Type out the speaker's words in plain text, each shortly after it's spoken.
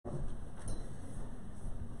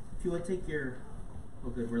If you would take your...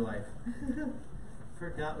 Oh, good, we're live.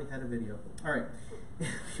 Forgot we had a video. All right. If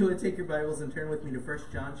you would take your Bibles and turn with me to 1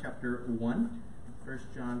 John chapter 1. 1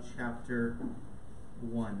 John chapter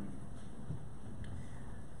 1.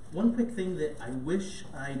 One quick thing that I wish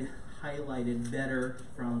I'd highlighted better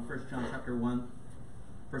from 1 John chapter 1,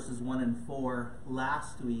 verses 1 and 4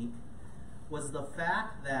 last week was the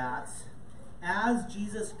fact that as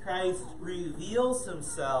Jesus Christ reveals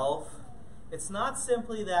himself, it's not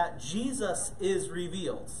simply that Jesus is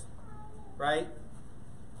revealed, right?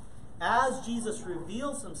 As Jesus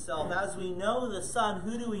reveals himself, as we know the Son,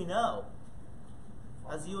 who do we know?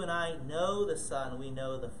 As you and I know the Son, we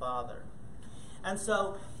know the Father. And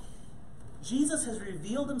so, Jesus has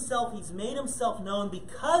revealed himself, he's made himself known.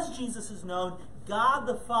 Because Jesus is known, God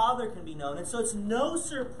the Father can be known. And so it's no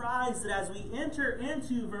surprise that as we enter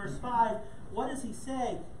into verse 5, what does he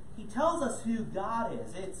say? He tells us who God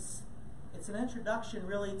is. It's an introduction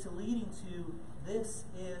really to leading to this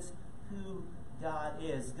is who God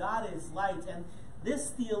is. God is light. And this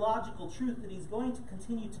theological truth that he's going to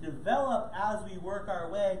continue to develop as we work our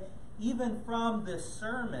way, even from this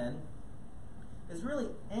sermon, is really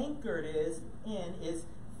anchored is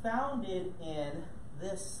founded in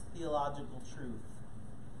this theological truth.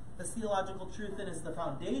 This theological truth that is the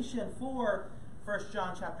foundation for 1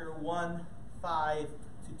 John chapter 1, 5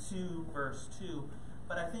 to 2, verse 2.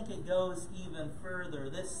 But I think it goes even further.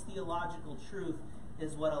 This theological truth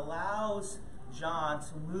is what allows John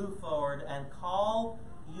to move forward and call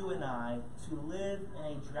you and I to live in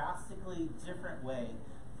a drastically different way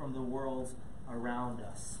from the world around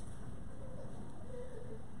us.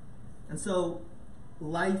 And so,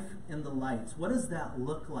 life in the light. What does that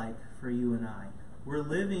look like for you and I? We're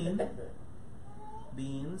living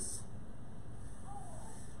beings.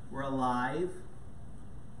 We're alive.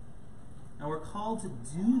 And we're called to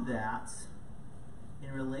do that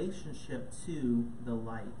in relationship to the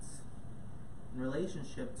light. In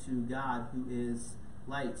relationship to God who is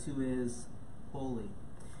light, who is holy.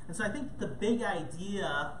 And so I think the big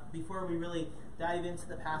idea, before we really dive into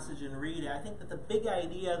the passage and read it, I think that the big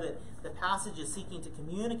idea that the passage is seeking to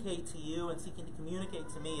communicate to you and seeking to communicate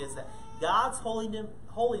to me is that God's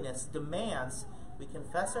holiness demands we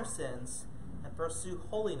confess our sins and pursue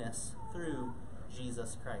holiness through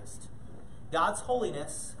Jesus Christ. God's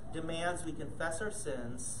holiness demands we confess our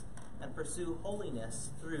sins and pursue holiness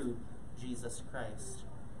through Jesus Christ.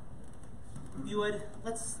 If you would,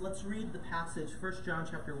 let's read the passage, 1 John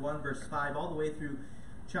chapter 1, verse 5, all the way through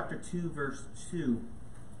chapter 2, verse 2.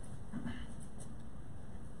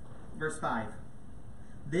 Verse 5.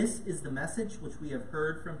 This is the message which we have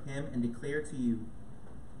heard from him and declare to you,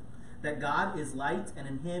 that God is light and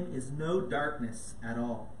in him is no darkness at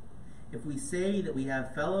all. If we say that we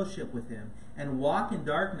have fellowship with him and walk in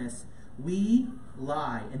darkness, we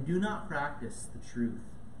lie and do not practice the truth.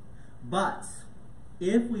 But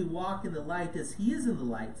if we walk in the light as he is in the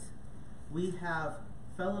light, we have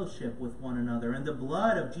fellowship with one another, and the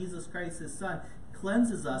blood of Jesus Christ his Son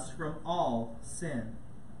cleanses us from all sin.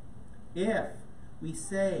 If we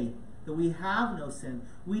say that we have no sin,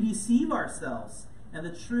 we deceive ourselves, and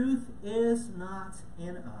the truth is not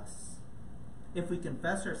in us. If we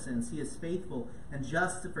confess our sins, he is faithful and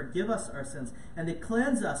just to forgive us our sins and to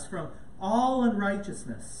cleanse us from all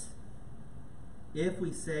unrighteousness. If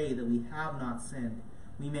we say that we have not sinned,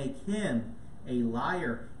 we make him a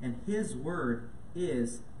liar, and his word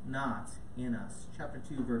is not in us. Chapter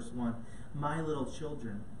 2, verse 1. My little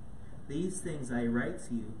children, these things I write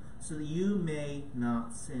to you, so that you may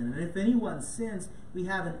not sin. And if anyone sins, we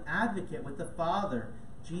have an advocate with the Father,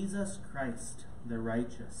 Jesus Christ, the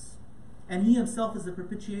righteous. And he himself is the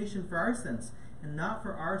propitiation for our sins, and not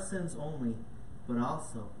for our sins only, but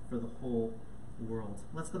also for the whole world.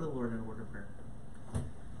 Let's go to the Lord in a word of prayer.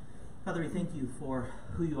 Father, we thank you for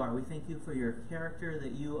who you are. We thank you for your character,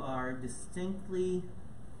 that you are distinctly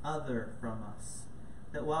other from us.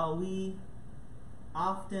 That while we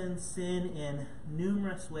often sin in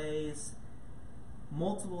numerous ways,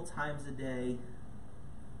 multiple times a day,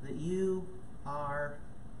 that you are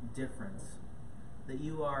different. That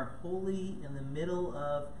you are holy in the middle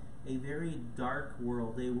of a very dark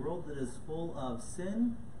world, a world that is full of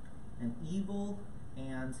sin and evil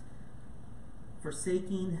and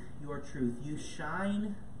forsaking your truth. You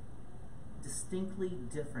shine distinctly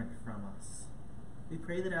different from us. We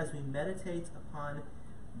pray that as we meditate upon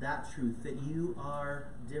that truth, that you are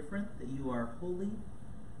different, that you are holy,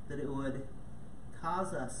 that it would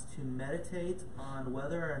cause us to meditate on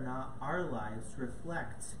whether or not our lives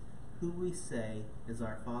reflect who we say is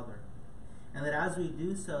our Father. And that as we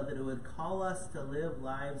do so, that it would call us to live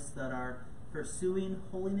lives that are pursuing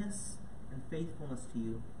holiness and faithfulness to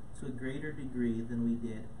you, to a greater degree than we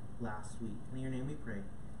did last week. In your name we pray.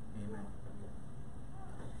 Amen.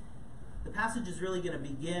 The passage is really going to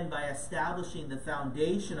begin by establishing the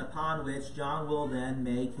foundation upon which John will then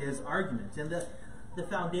make his argument. And the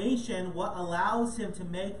foundation, what allows him to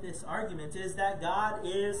make this argument, is that God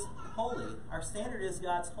is holy. Our standard is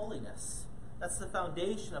God's holiness. That's the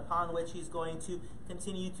foundation upon which he's going to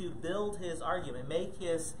continue to build his argument, make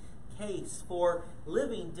his case for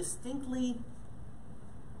living distinctly,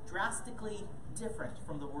 drastically different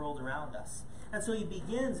from the world around us. And so he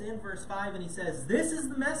begins in verse 5 and he says, "This is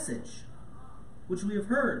the message which we have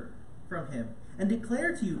heard from him, and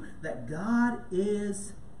declare to you that God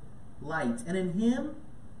is light, and in him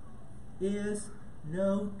is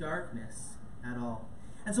no darkness at all."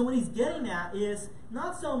 And so what he's getting at is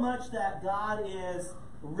not so much that God is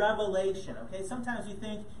revelation. Okay, sometimes we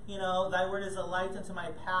think, thy word is a light unto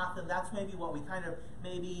my path, and that's maybe what we kind of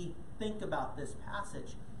maybe think about this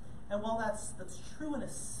passage. And while that's true in a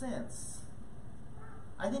sense,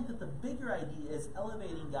 I think that the bigger idea is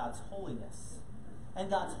elevating God's holiness. And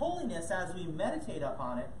God's holiness, as we meditate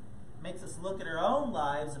upon it, makes us look at our own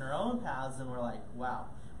lives and our own paths, and we're like, wow.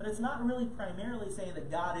 But it's not really primarily saying that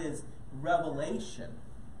God is revelation,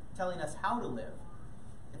 telling us how to live.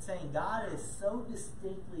 It's saying God is so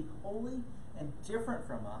distinctly holy and different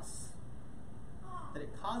from us that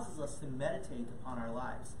it causes us to meditate upon our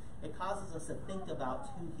lives. It causes us to think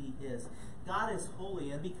about who he is. God is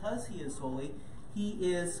holy, and because he is holy,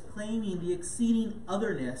 he is claiming the exceeding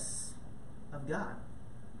otherness of God.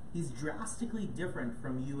 He's drastically different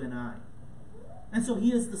from you and I. And so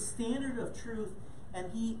he is the standard of truth,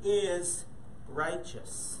 and he is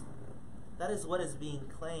righteous. That is what is being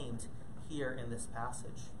claimed here in this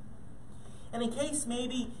passage. And in case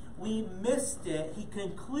maybe we missed it, he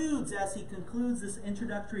concludes, as he concludes this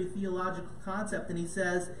introductory theological concept, and he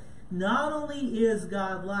says, not only is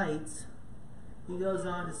God light, he goes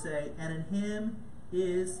on to say, and in him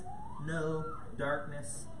is no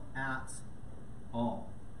darkness at all.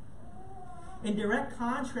 In direct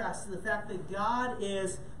contrast to the fact that God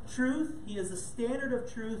is truth, he is the standard of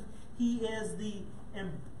truth, he is the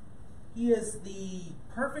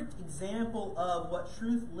perfect example of what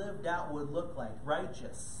truth lived out would look like,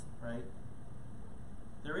 righteous, right?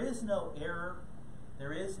 There is no error,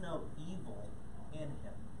 there is no evil in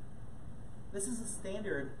him. This is the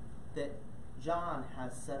standard that John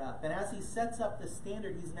has set up. And as he sets up this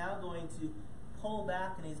standard, he's now going to pull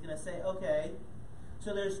back and he's going to say, okay,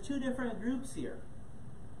 so there's two different groups here.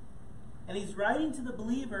 And he's writing to the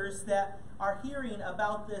believers that are hearing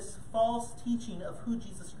about this false teaching of who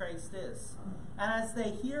Jesus Christ is. And as they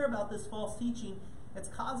hear about this false teaching, it's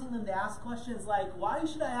causing them to ask questions like, why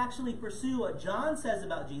should I actually pursue what John says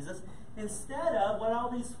about Jesus instead of what all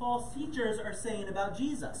these false teachers are saying about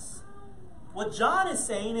Jesus? What John is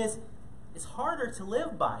saying is, it's harder to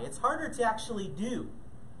live by. It's harder to actually do.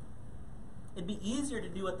 It'd be easier to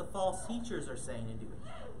do what the false teachers are saying to do.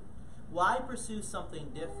 Why pursue something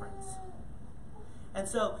different? And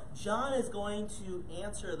so John is going to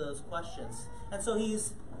answer those questions. And so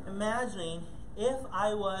he's imagining, if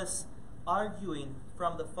I was arguing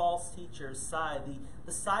from the false teacher's side,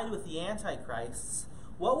 the side with the antichrists,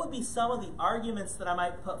 what would be some of the arguments that I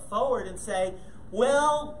might put forward and say,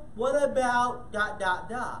 well, what about ...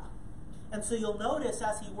 And so you'll notice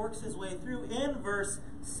as he works his way through in verse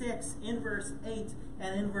 6, in verse 8,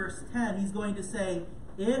 and in verse 10, he's going to say,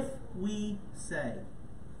 if we say.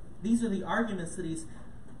 These are the arguments that he's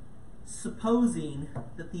supposing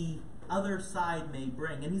that the other side may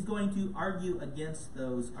bring. And he's going to argue against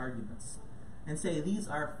those arguments and say these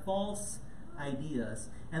are false ideas.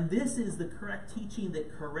 And this is the correct teaching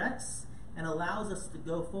that corrects and allows us to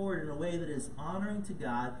go forward in a way that is honoring to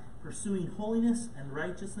God, pursuing holiness and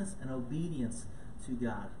righteousness and obedience to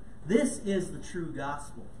God. This is the true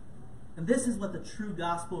gospel. And this is what the true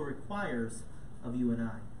gospel requires of you and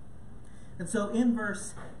I. And so in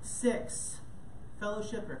verse 6,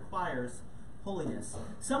 fellowship requires holiness.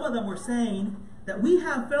 Some of them were saying that we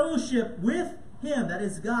have fellowship with him, that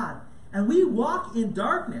is God, and we walk in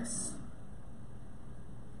darkness.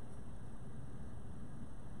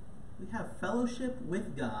 We have fellowship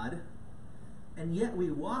with God, and yet we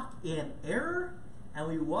walk in error, and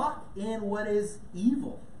we walk in what is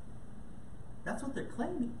evil. That's what they're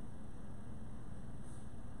claiming.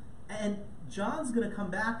 And John's going to come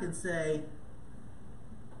back and say,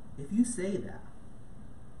 if you say that,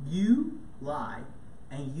 you lie,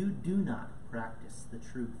 and you do not practice the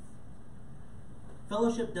truth.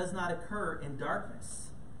 Fellowship does not occur in darkness.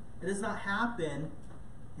 It does not happen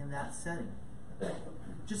in that setting.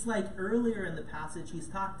 Just like earlier in the passage, he's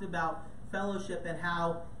talked about fellowship and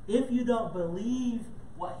how if you don't believe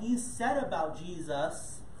what he said about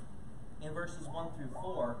Jesus in verses 1 through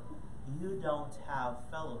 4, you don't have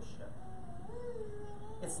fellowship.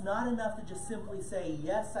 It's not enough to just simply say,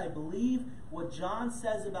 yes, I believe what John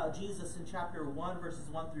says about Jesus in chapter 1, verses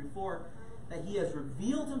 1 through 4, that he has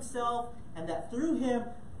revealed himself and that through him,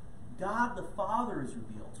 God the Father is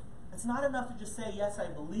revealed. It's not enough to just say, yes,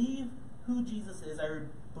 I believe who Jesus is. I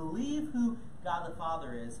believe who God the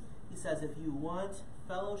Father is. He says, if you want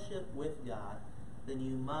fellowship with God, then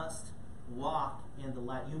you must walk in the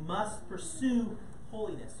light. You must pursue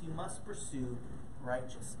holiness. You must pursue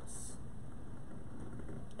righteousness.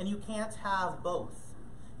 And you can't have both.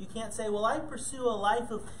 You can't say, well, I pursue a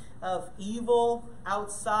life of evil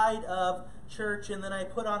outside of church, and then I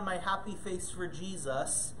put on my happy face for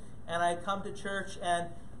Jesus, and I come to church, and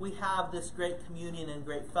we have this great communion and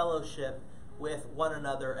great fellowship with one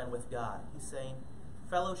another and with God. He's saying,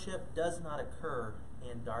 fellowship does not occur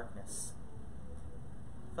in darkness.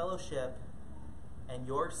 Fellowship and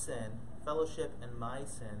your sin, fellowship and my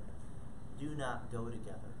sin, do not go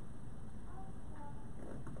together.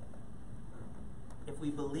 If we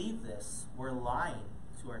believe this, we're lying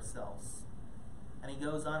to ourselves. And he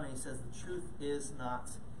goes on and he says, the truth is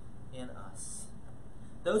not in us.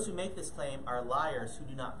 Those who make this claim are liars who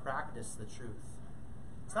do not practice the truth.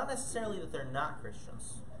 It's not necessarily that they're not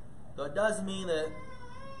Christians, though it does mean that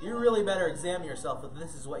you really better examine yourself if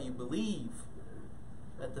this is what you believe.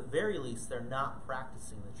 At the very least, they're not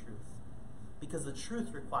practicing the truth. Because the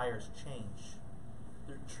truth requires change.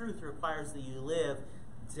 The truth requires that you live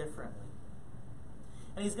differently.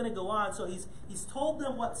 And he's going to go on. So he's told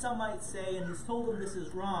them what some might say, and he's told them this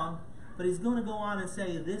is wrong. But he's going to go on and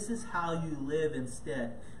say, this is how you live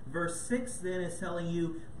instead. Verse 6 then is telling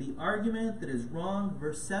you the argument that is wrong.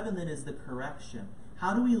 Verse 7 then is the correction.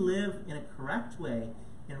 How do we live in a correct way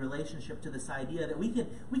in relationship to this idea that we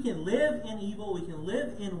can live in evil, we can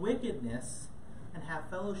live in wickedness, and have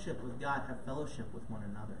fellowship with God, have fellowship with one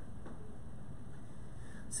another.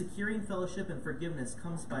 Securing fellowship and forgiveness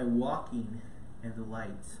comes by walking in the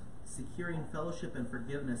light. Securing fellowship and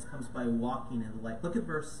forgiveness comes by walking in the light. Look at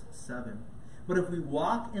verse 7. But if we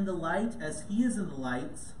walk in the light as he is in the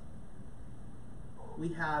light,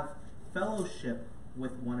 we have fellowship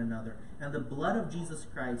with one another. And the blood of Jesus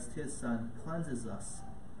Christ, his Son, cleanses us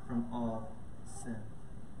from all sin.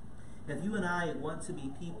 If you and I want to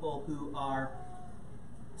be people who are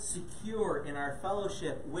secure in our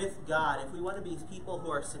fellowship with God, if we want to be people who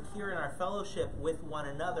are secure in our fellowship with one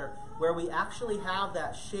another, where we actually have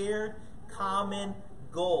that shared common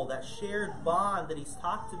goal, that shared bond that he's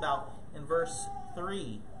talked about in verse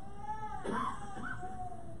 3,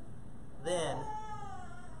 then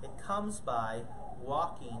it comes by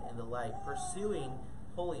walking in the light, pursuing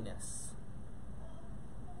holiness.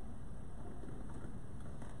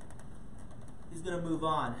 He's going to move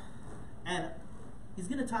on. And he's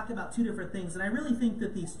going to talk about two different things. And I really think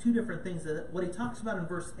that these two different things, that what he talks about in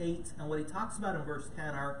verse 8 and what he talks about in verse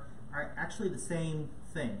 10 are actually the same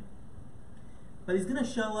thing. But he's going to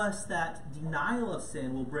show us that denial of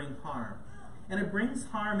sin will bring harm. And it brings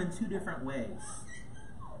harm in two different ways.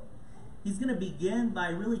 He's going to begin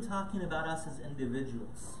by really talking about us as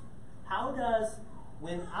individuals. How does,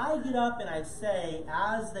 when I get up and I say,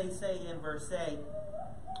 as they say in verse 8,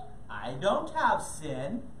 I don't have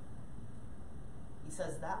sin, he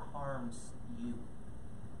says that harms you.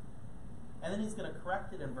 And then he's going to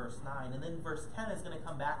correct it in verse 9. And then verse 10 is going to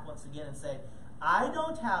come back once again and say, I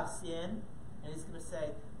don't have sin. And he's going to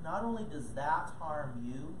say, not only does that harm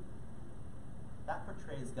you, that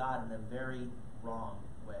portrays God in a very wrong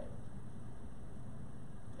way.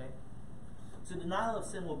 Okay? So denial of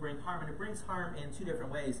sin will bring harm, and it brings harm in two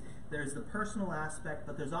different ways. There's the personal aspect,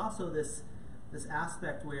 but there's also this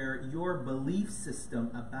aspect where your belief system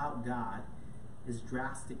about God is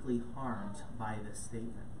drastically harmed by this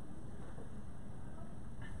statement.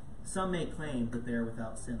 Some may claim that they are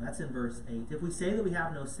without sin. That's in verse 8. If we say that we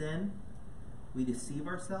have no sin, we deceive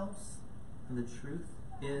ourselves, and the truth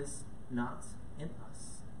is not in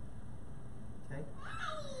us. Okay?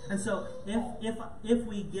 And so if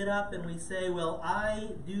we get up and we say, well,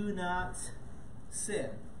 I do not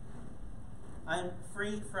sin, I'm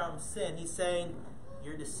free from sin, he's saying,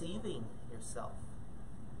 you're deceiving yourself.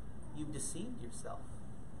 You've deceived yourself.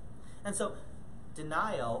 And so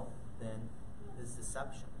denial, then, is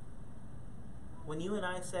deception. When you and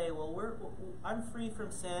I say, well, I'm free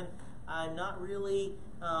from sin, I'm not really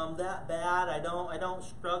that bad, I don't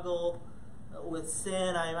struggle with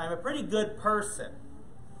sin, I'm a pretty good person,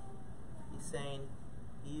 he's saying,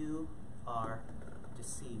 you are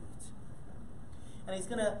deceived. And he's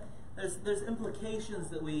going to, there's implications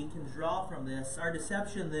that we can draw from this. Our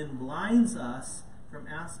deception then blinds us from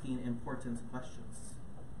asking important questions.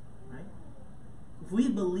 Right? If we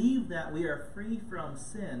believe that we are free from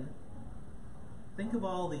sin, think of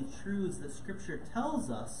all the truths that Scripture tells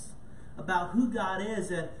us about who God is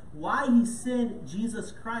and why He sent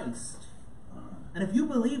Jesus Christ. And if you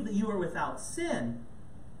believe that you are without sin,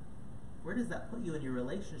 where does that put you in your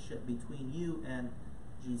relationship between you and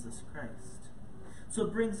Jesus Christ? So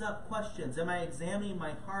it brings up questions. Am I examining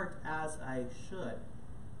my heart as I should?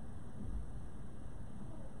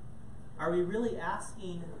 Are we really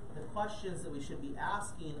asking the questions that we should be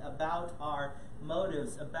asking about our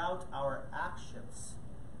motives, about our actions?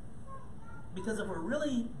 Because if we're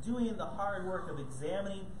really doing the hard work of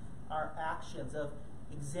examining our actions, of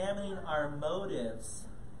examining our motives,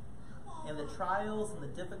 and the trials and the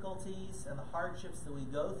difficulties and the hardships that we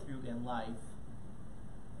go through in life,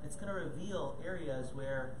 it's going to reveal areas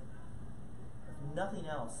where, if nothing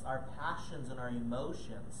else, our passions and our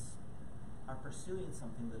emotions are pursuing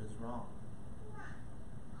something that is wrong.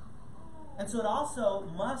 And so it also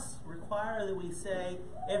must require that we say,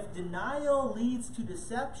 if denial leads to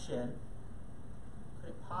deception, could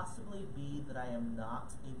it possibly be that I am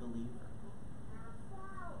not a believer?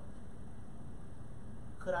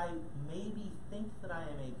 Could I maybe think that I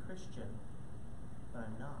am a Christian, but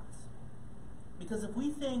I'm not? Because if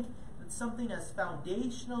we think that something as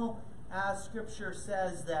foundational as Scripture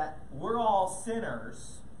says that we're all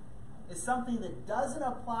sinners is something that doesn't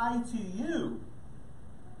apply to you,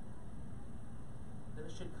 then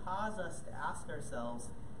it should cause us to ask ourselves,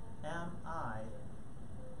 am I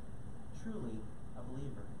truly a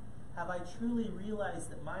believer? Have I truly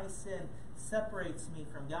realized that my sin separates me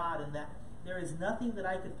from God and that there is nothing that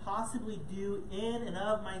I could possibly do in and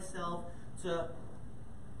of myself to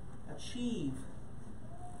achieve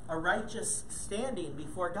a righteous standing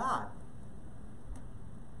before God?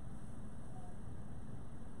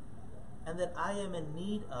 And that I am in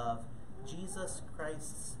need of Jesus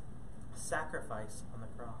Christ's sacrifice on the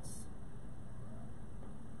cross?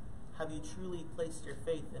 Have you truly placed your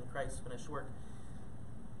faith in Christ's finished work?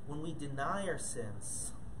 When we deny our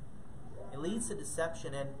sins, it leads to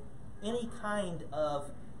deception, and any kind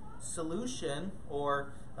of solution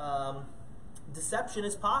or deception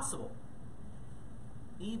is possible.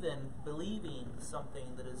 Even believing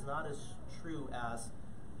something that is not as true as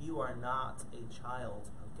you are not a child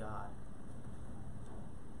of God.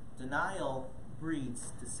 Denial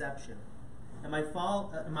breeds deception. Am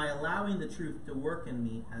I allowing the truth to work in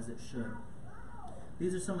me as it should?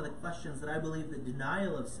 These are some of the questions that I believe that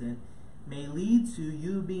denial of sin may lead to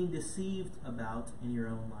you being deceived about in your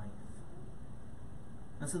own life.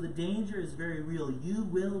 And so the danger is very real. You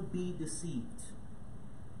will be deceived.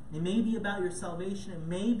 It may be about your salvation. It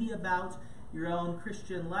may be about your own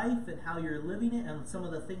Christian life and how you're living it and some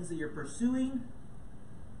of the things that you're pursuing.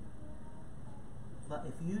 But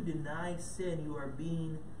if you deny sin, you are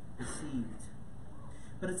being deceived.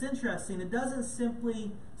 But it's interesting. It doesn't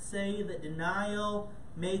simply say that denial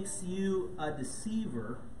makes you a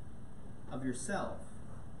deceiver of yourself.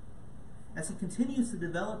 As he continues to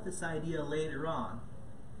develop this idea later on,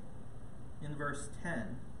 in verse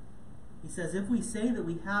 10, he says, if we say that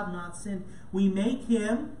we have not sinned, we make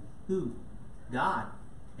him, who? God,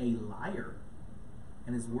 a liar,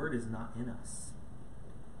 and his word is not in us.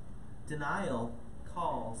 Denial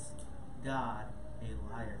calls God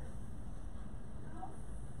a liar.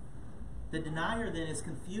 The denier then is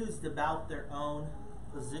confused about their own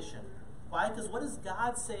position. Why? Because what does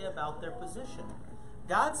God say about their position?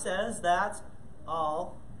 God says that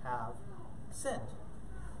all have sinned.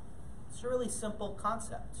 It's a really simple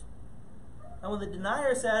concept. And when the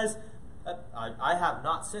denier says, I have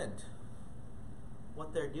not sinned,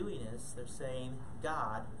 what they're doing is they're saying,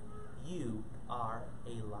 God, you are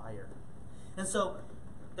a liar. And so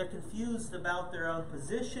they're confused about their own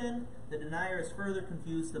position. The denier is further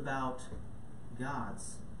confused about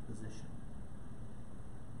God's position.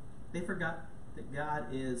 They forgot that God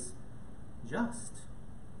is just,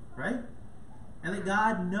 right? And that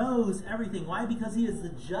God knows everything. Why? Because he is the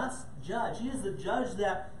just judge. He is the judge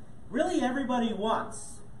that really everybody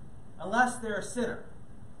wants, unless they're a sinner,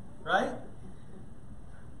 right?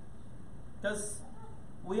 Because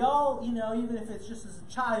we all, even if it's just as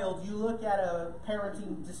a child, you look at a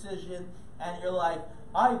parenting decision and you're like,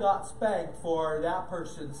 I got spanked for that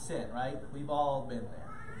person's sin, right? We've all been there,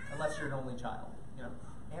 unless you're an only child.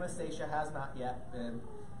 Anastasia has not yet been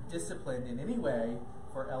disciplined in any way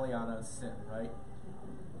for Eliana's sin, right?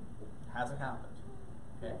 Hasn't happened,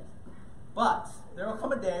 okay? But there will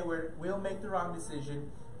come a day where we'll make the wrong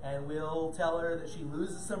decision and we'll tell her that she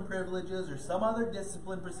loses some privileges or some other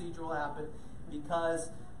discipline procedure will happen because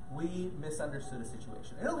we misunderstood a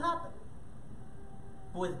situation. It'll happen.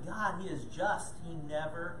 But with God, He is just. He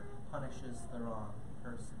never punishes the wrong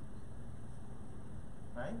person.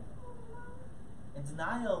 Right? And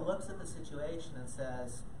denial looks at the situation and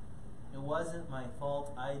says, it wasn't my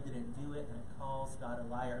fault, I didn't do it, and it calls God a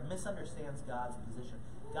liar. It misunderstands God's position.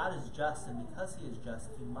 God is just, and because He is just,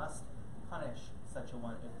 He must punish such a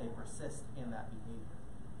one if they persist in that behavior.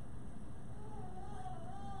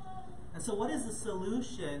 And so what is the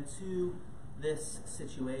solution to this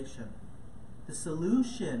situation? The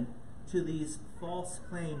solution to these false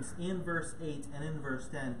claims in verse 8 and in verse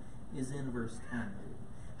 10 is in verse 10.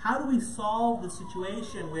 How do we solve the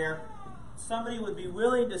situation where somebody would be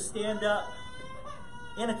willing to stand up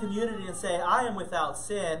in a community and say, I am without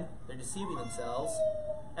sin? They're deceiving themselves,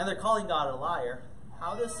 and they're calling God a liar.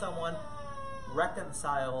 How does someone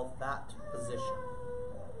reconcile that position?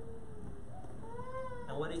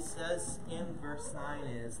 And what he says in verse 9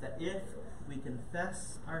 is that if we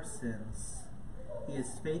confess our sins, He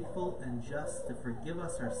is faithful and just to forgive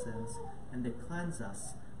us our sins and to cleanse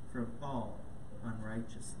us from all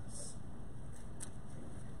unrighteousness.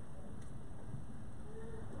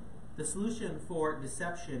 The solution for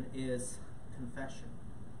deception is confession.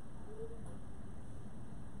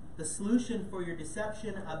 The solution for your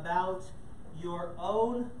deception about your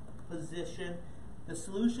own position, the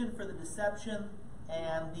solution for the deception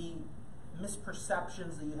and the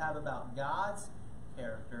misperceptions that you have about God's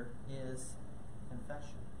character is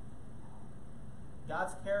confession.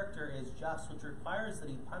 God's character is just, which requires that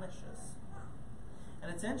He punishes.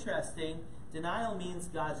 And it's interesting, denial means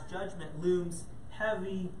God's judgment looms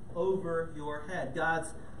heavy over your head.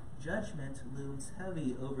 God's judgment looms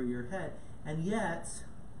heavy over your head. And yet,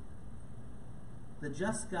 the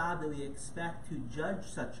just God that we expect to judge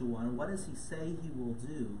such a one, what does He say He will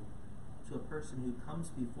do to a person who comes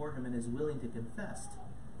before Him and is willing to confess?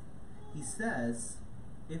 He says,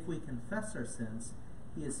 if we confess our sins,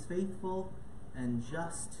 He is faithful and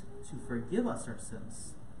just to forgive us our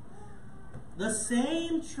sins. The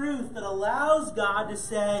same truth that allows God to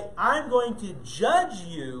say, I'm going to judge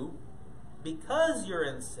you because you're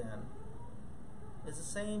in sin, is the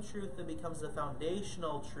same truth that becomes the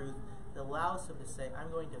foundational truth that allows Him to say,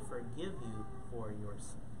 I'm going to forgive you for your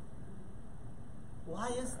sin. Why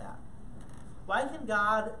is that? Why can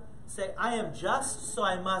God say, I am just, so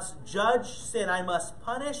I must judge sin, I must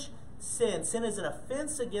punish sin. Sin is an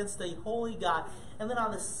offense against a holy God. And then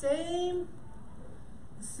on the same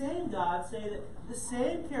God say that the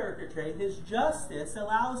same character trait, His justice,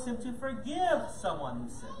 allows Him to forgive someone who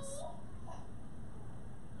sins.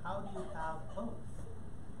 How do you have both?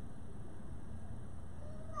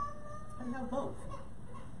 How do you have both?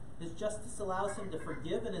 His justice allows Him to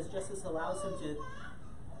forgive, and His justice allows Him to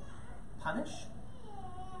punish.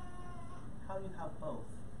 How do you have both?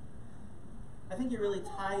 I think it really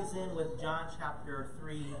ties in with John chapter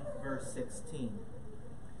 3, verse 16.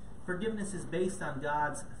 Forgiveness is based on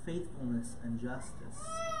God's faithfulness and justice.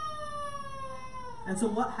 And so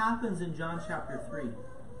what happens in John chapter 3?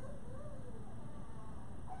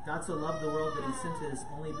 God so loved the world that He sent His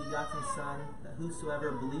only begotten Son, that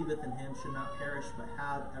whosoever believeth in Him should not perish but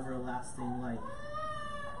have everlasting life.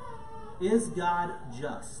 Is God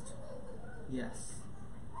just? Yes.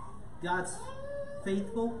 God's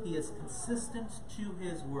faithful. He is consistent to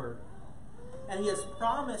His word. And He has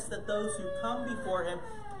promised that those who come before Him,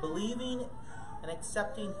 believing and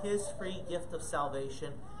accepting His free gift of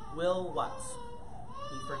salvation, will what?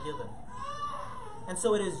 Be forgiven. And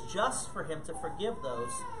so it is just for Him to forgive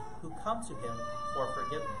those who come to Him for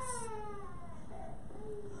forgiveness.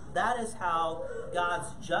 That is how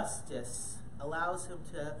God's justice allows Him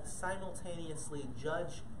to simultaneously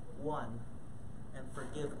judge one and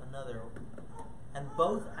forgive another. And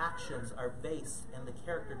both actions are based in the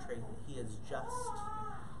character trait that He is just.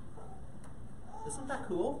 Isn't that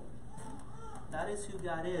cool? That is who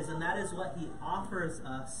God is, and that is what He offers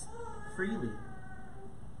us freely.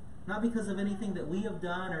 Not because of anything that we have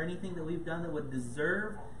done or anything that we've done that would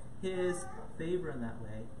deserve His favor in that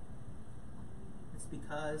way. It's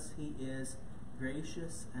because He is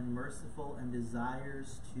gracious and merciful and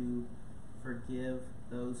desires to forgive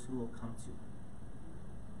those who will come to Him.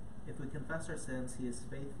 If we confess our sins, He is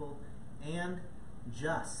faithful and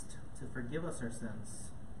just to forgive us our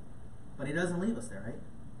sins. But He doesn't leave us there, right?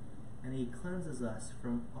 And He cleanses us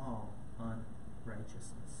from all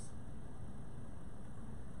unrighteousness.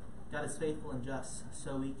 God is faithful and just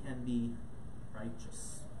so we can be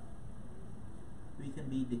righteous. We can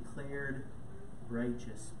be declared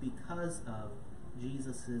righteous because of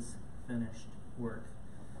Jesus' finished work.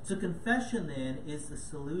 So confession then is the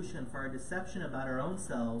solution for our deception about our own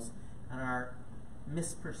selves and our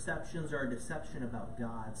misperceptions or our deception about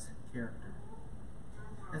God's character.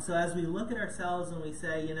 And so as we look at ourselves and we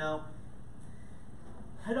say,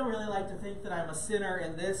 I don't really like to think that I'm a sinner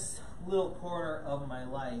in this little corner of my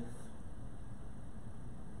life,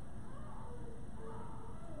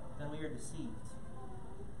 then we are deceived.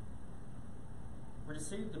 We're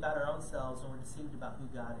deceived about our own selves, and we're deceived about who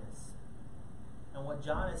God is. And what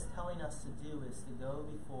John is telling us to do is to go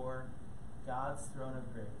before God's throne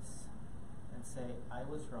of grace and say, I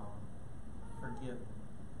was wrong, forgive me.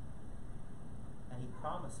 And he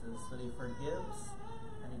promises that he forgives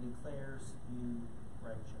and he declares you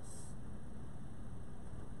righteous.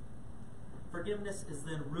 Forgiveness is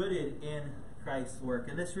then rooted in Christ's work.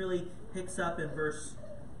 And this really picks up in verse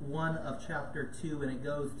 1 of chapter 2, and it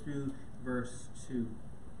goes through verse 2.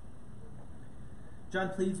 John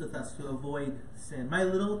pleads with us to avoid sin. My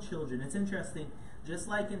little children, it's interesting, just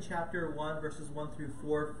like in chapter 1, verses 1 through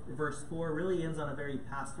 4, verse 4 really ends on a very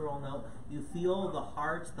pastoral note. You feel the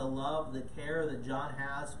heart, the love, the care that John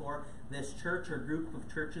has for this church or group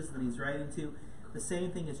of churches that he's writing to. The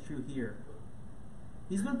same thing is true here.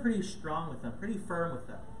 He's been pretty strong with them, pretty firm with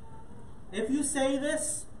them. If you say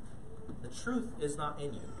this, the truth is not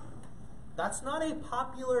in you. That's not a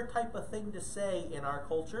popular type of thing to say in our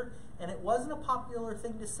culture, and it wasn't a popular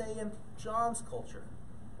thing to say in John's culture.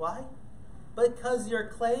 Why? Because you're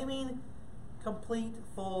claiming complete,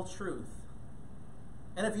 full truth.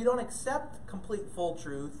 And if you don't accept complete, full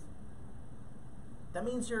truth, that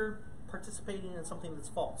means you're participating in something that's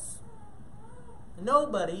false.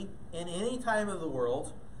 Nobody in any time of the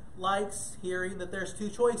world likes hearing that there's two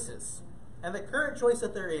choices. And the current choice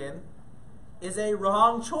that they're in is a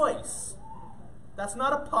wrong choice. That's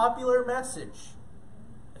not a popular message.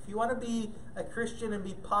 If you want to be a Christian and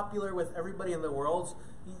be popular with everybody in the world,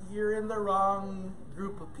 you're in the wrong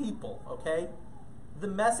group of people, okay? The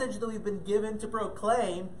message that we've been given to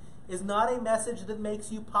proclaim is not a message that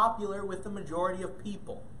makes you popular with the majority of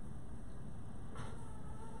people.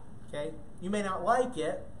 Okay? You may not like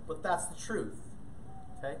it, but that's the truth.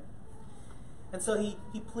 Okay? And so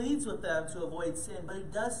he pleads with them to avoid sin, but he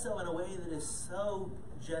does so in a way that is so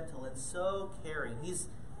gentle and so caring. He's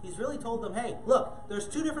really told them, hey, look, there's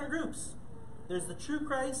two different groups. There's the true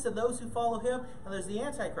Christ and those who follow him, and there's the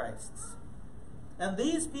antichrists. And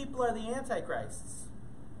these people are the antichrists.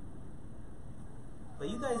 But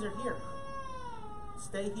you guys are here.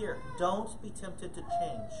 Stay here. Don't be tempted to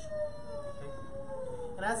change. Okay?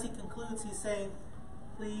 And as he concludes, he's saying,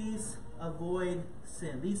 please avoid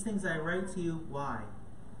sin. These things I write to you, why?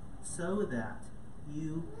 So that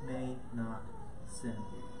you may not sin.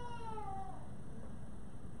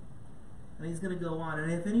 And he's going to go on.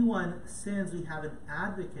 And if anyone sins, we have an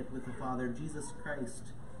advocate with the Father, Jesus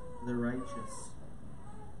Christ, the righteous.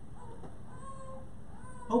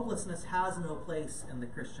 Hopelessness has no place in the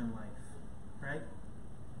Christian life, right?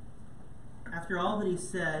 After all that he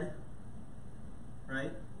said,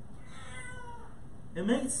 right? It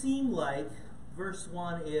may seem like verse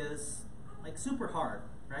 1 is like super hard,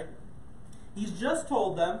 right? He's just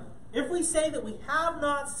told them, if we say that we have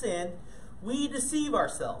not sinned, we deceive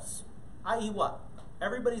ourselves. I.e. what?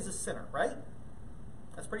 Everybody's a sinner, right?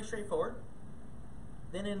 That's pretty straightforward.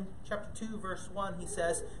 Then in chapter 2, verse 1, he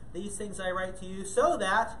says, these things I write to you so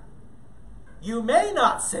that you may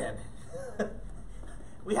not sin.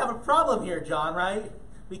 We have a problem here, John, right?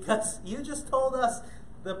 Because you just told us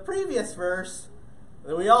the previous verse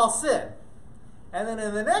that we all sin. And then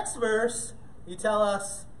in the next verse, you tell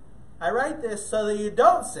us, I write this so that you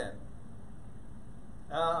don't sin.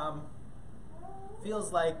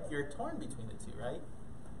 Feels like you're torn between the two, right?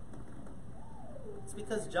 It's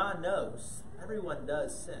because John knows everyone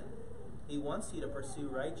does sin. He wants you to pursue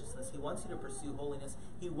righteousness. He wants you to pursue holiness.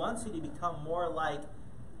 He wants you to become more like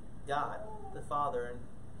God, the Father,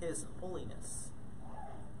 and his holiness.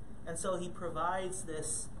 And so he provides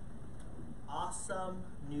this awesome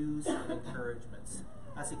news of encouragement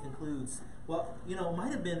as he concludes. Well, it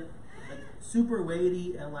might have been like super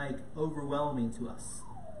weighty and like overwhelming to us.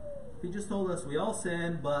 He just told us we all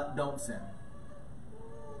sin, but don't sin.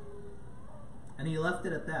 And he left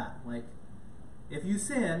it at that. Like, if you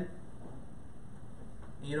sin,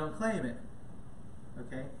 and you don't claim it,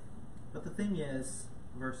 okay? But the thing is,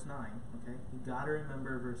 verse 9, okay? You got to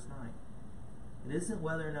remember verse 9. It isn't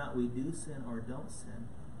whether or not we do sin or don't sin.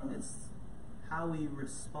 It's how we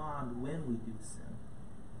respond when we do sin.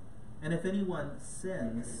 And if anyone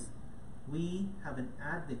sins, we have an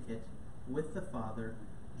advocate with the Father,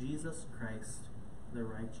 Jesus Christ, the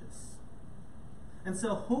righteous. And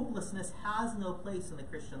so hopelessness has no place in the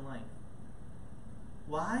Christian life.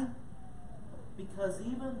 Why? Because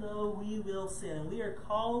even though we will sin, and we are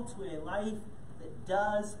called to a life that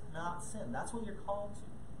does not sin. That's what you're called to.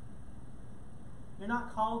 You're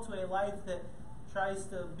not called to a life that tries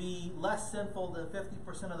to be less sinful than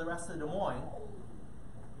 50% of the rest of Des Moines.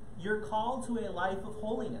 You're called to a life of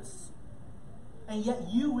holiness. And yet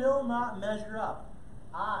you will not measure up.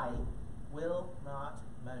 I will not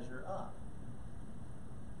measure up.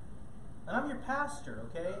 And I'm your pastor,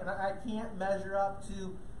 okay? And I can't measure up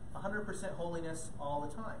to 100% holiness all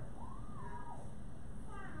the time.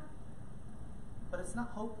 But it's not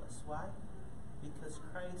hopeless. Why? Because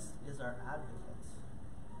Christ is our advocate.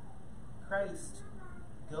 Christ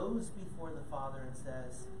goes before the Father and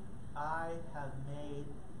says, I have made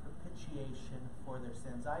propitiation for their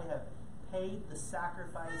sins. I have paid the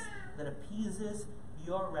sacrifice that appeases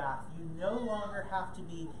your wrath. You no longer have to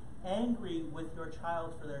be angry with your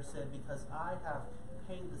child for their sin because I have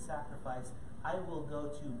paid the sacrifice. I will go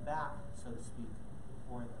to bat, so to speak,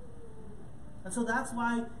 for them. And so that's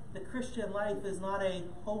why the Christian life is not a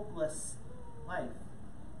hopeless life.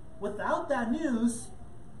 Without that news,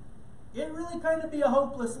 it'd really kind of be a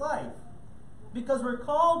hopeless life. Because we're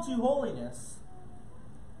called to holiness,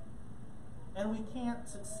 and we can't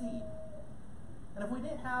succeed. And if we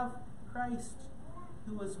didn't have Christ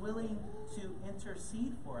who was willing to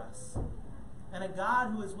intercede for us, and a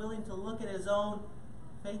God who is willing to look at his own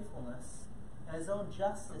faithfulness and his own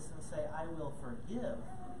justice and say, I will forgive,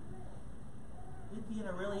 we'd be in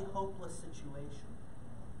a really hopeless situation.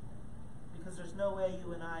 Because there's no way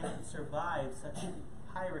you and I can survive such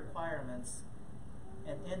high requirements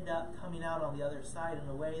and end up coming out on the other side in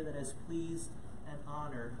a way that has pleased and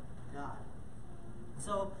honored God.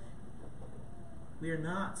 So, we are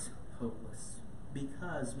not hopeless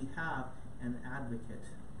because we have an advocate.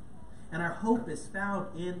 And our hope is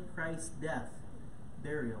found in Christ's death,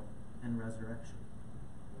 burial, and resurrection.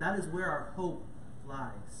 That is where our hope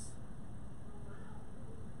lies.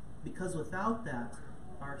 Because without that,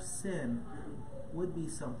 our sin would be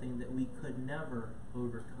something that we could never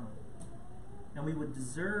overcome. And we would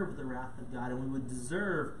deserve the wrath of God, and we would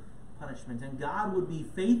deserve punishment. And God would be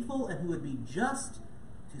faithful, and he would be just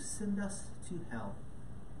to send us to hell.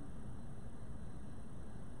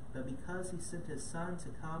 But because he sent his Son to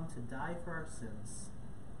come to die for our sins,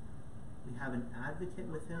 we have an advocate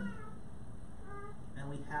with him, and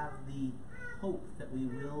we have the hope that we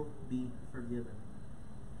will be forgiven.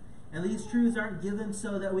 And these truths aren't given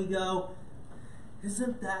so that we go,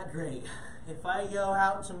 isn't that great? If I go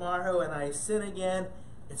out tomorrow and I sin again,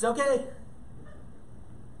 it's okay.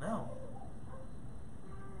 No.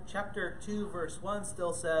 Chapter 2, verse 1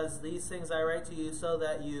 still says, these things I write to you so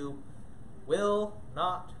that you will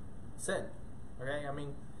not sin. Okay? I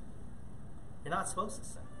mean, you're not supposed to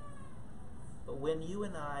sin. But when you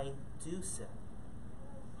and I do sin,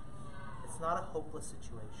 it's not a hopeless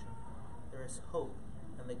situation. There is hope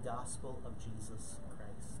in the gospel of Jesus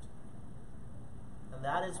Christ. And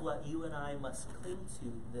that is what you and I must cling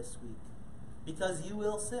to this week. Because you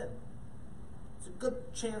will sin. It's a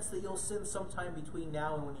good chance that you'll sin sometime between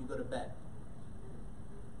now and when you go to bed.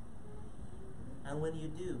 And when you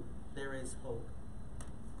do, there is hope.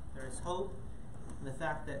 There is hope in the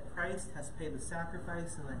fact that Christ has paid the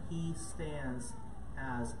sacrifice and that he stands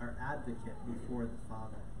as our advocate before the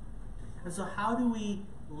Father. And so how do we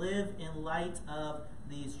live in light of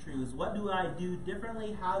these truths? What do I do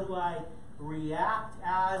differently? How do I react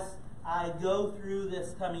as I go through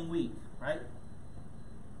this coming week, right?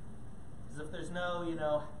 Because if there's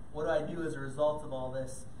no, what do I do as a result of all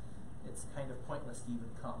this, it's kind of pointless to even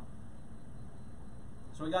come.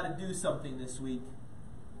 So we got to do something this week,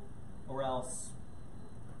 or else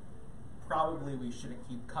probably we shouldn't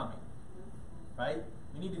keep coming, right?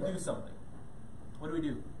 We need to do something. What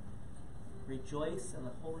do? Rejoice in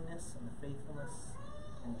the holiness and the faithfulness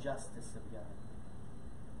and justice of God.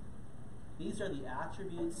 These are the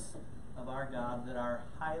attributes of our God that are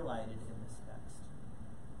highlighted in this text.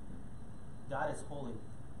 God is holy.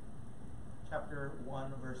 Chapter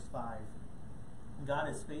 1, verse 5. God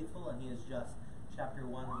is faithful and he is just. Chapter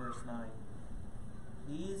 1, verse 9.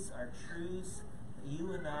 These are truths that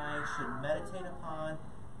you and I should meditate upon,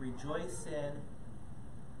 rejoice in,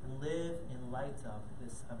 and live in light of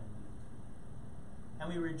this coming week. And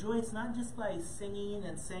we rejoice not just by singing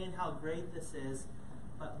and saying how great this is,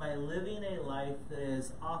 but by living a life that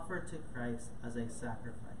is offered to Christ as a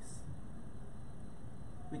sacrifice.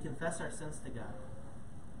 We confess our sins to God.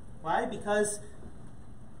 Why? Because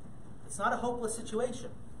it's not a hopeless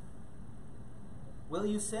situation. Will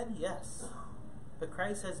you sin? Yes. But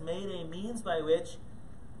Christ has made a means by which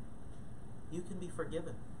you can be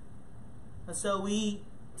forgiven. And so we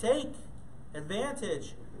take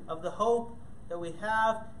advantage of the hope that we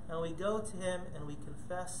have, and we go to him and we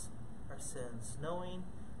confess our sins, knowing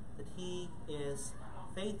that he is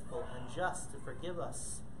faithful and just to forgive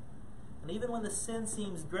us. And even when the sin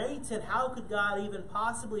seems great, and how could God even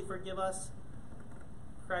possibly forgive us?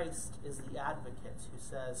 Christ is the advocate who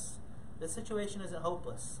says, this situation isn't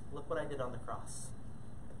hopeless. Look what I did on the cross.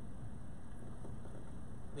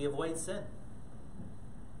 We avoid sin.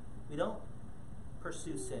 We don't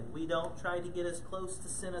pursue sin. We don't try to get as close to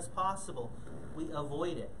sin as possible. We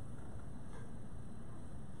avoid it.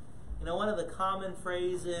 You know, one of the common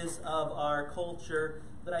phrases of our culture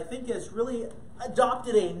that I think has really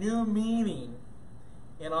adopted a new meaning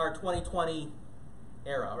in our 2020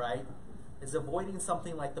 era, right, is avoiding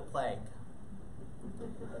something like the plague.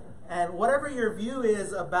 And whatever your view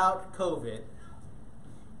is about COVID,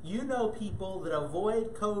 you know people that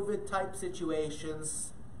avoid COVID-type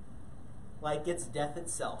situations like it's death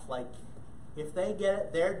itself. Like, if they get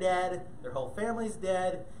it, they're dead, their whole family's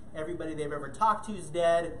dead, everybody they've ever talked to is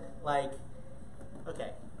dead. Like,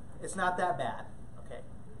 okay, it's not that bad, okay?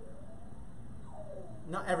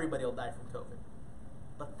 Not everybody will die from COVID.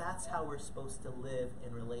 But that's how we're supposed to live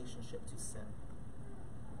in relationship to sin.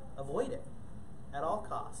 Avoid it at all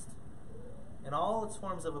cost. In all its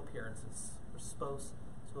forms of appearances, we're supposed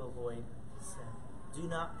to avoid sin. Do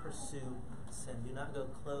not pursue sin. Do not go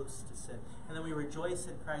close to sin. And then we rejoice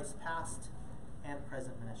in Christ's past and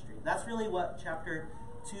present ministry. That's really what chapter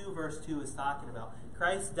 2, verse 2 is talking about.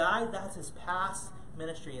 Christ died, that's his past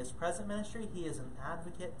ministry. His present ministry, he is an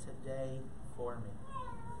advocate today for me.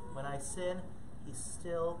 When I sin, he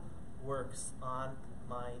still works on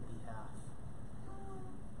my behalf.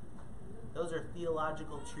 Those are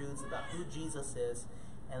theological truths about who Jesus is.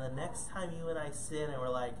 And the next time you and I sin and we're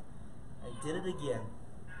like, I did it again.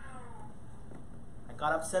 I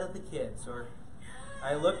got upset at the kids, or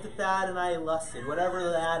I looked at that and I lusted, whatever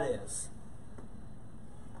that is.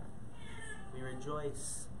 We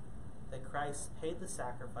rejoice that Christ paid the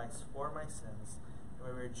sacrifice for my sins.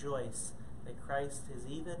 And we rejoice that Christ is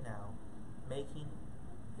even now making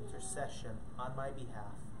intercession on my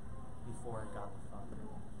behalf before God the Father.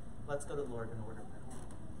 Let's go to the Lord in order of prayer.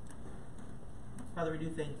 Father, we do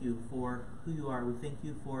thank you for who you are. We thank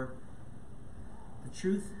you for the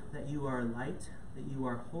truth that you are light, that you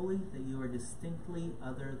are holy, that you are distinctly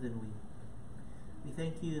other than we. We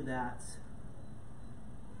thank you that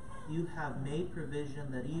you have made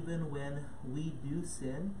provision that even when we do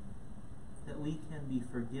sin, that we can be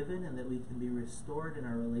forgiven and that we can be restored in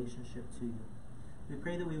our relationship to you. We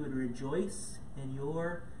pray that we would rejoice in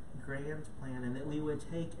your grand plan and that we would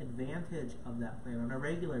take advantage of that plan on a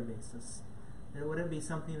regular basis. That it wouldn't be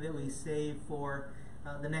something that we save for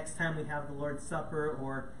the next time we have the Lord's Supper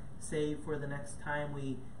or save for the next time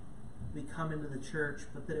we come into the church,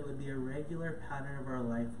 but that it would be a regular pattern of our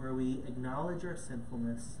life where we acknowledge our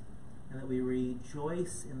sinfulness and that we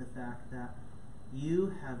rejoice in the fact that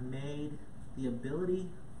you have made the ability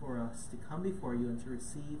for us to come before you and to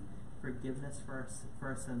receive forgiveness for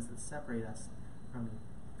our sins that separate us from you.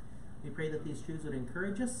 We pray that these truths would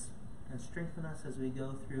encourage us and strengthen us as we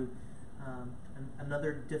go through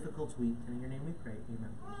another difficult week. And in your name we pray.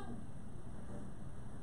 Amen.